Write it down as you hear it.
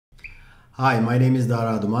Hi, my name is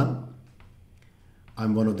Dara Duman.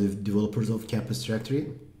 I'm one of the developers of Campus Directory.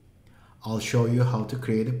 I'll show you how to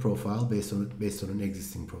create a profile based on an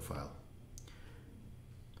existing profile.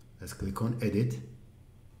 Let's click on Edit.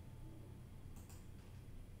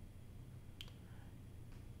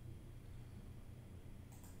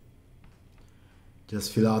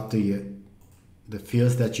 Just fill out the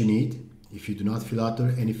fields that you need. If you do not fill out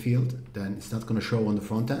any field, then it's not going to show on the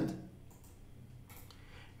front end.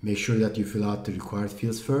 Make sure that you fill out the required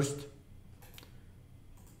fields first.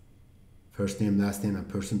 First name, last name, and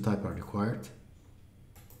person type are required.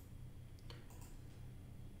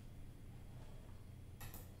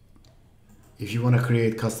 If you want to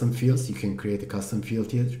create custom fields, you can create a custom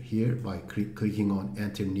field here by clicking on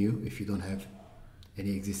Enter New if you don't have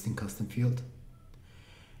any existing custom field.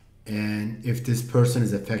 And if this person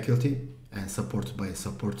is a faculty and supported by a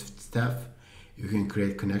support staff, you can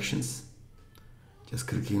create connections. Just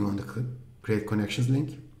clicking on the Create Connections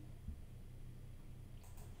link.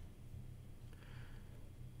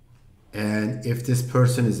 And if this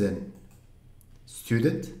person is a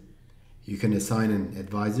student, you can assign an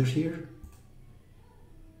advisor here.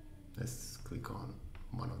 Let's click on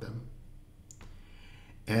one of them.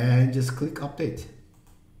 And just click Update.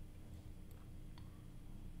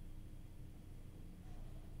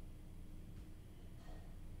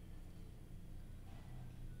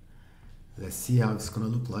 Let's see how it's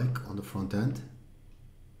going to look like on the front end.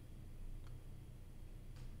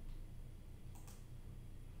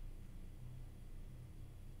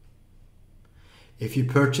 If you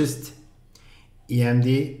purchased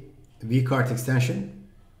EMD vCart extension,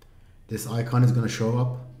 this icon is going to show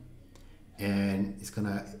up and it's going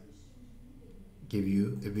to give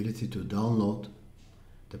you ability to download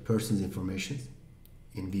the person's information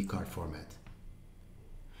in vCart format.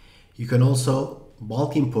 You can also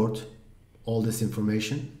bulk import all this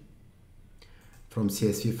information from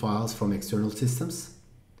CSV files from external systems.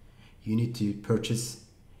 You need to purchase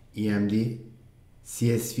EMD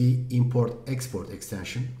CSV import export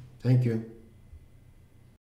extension. Thank you.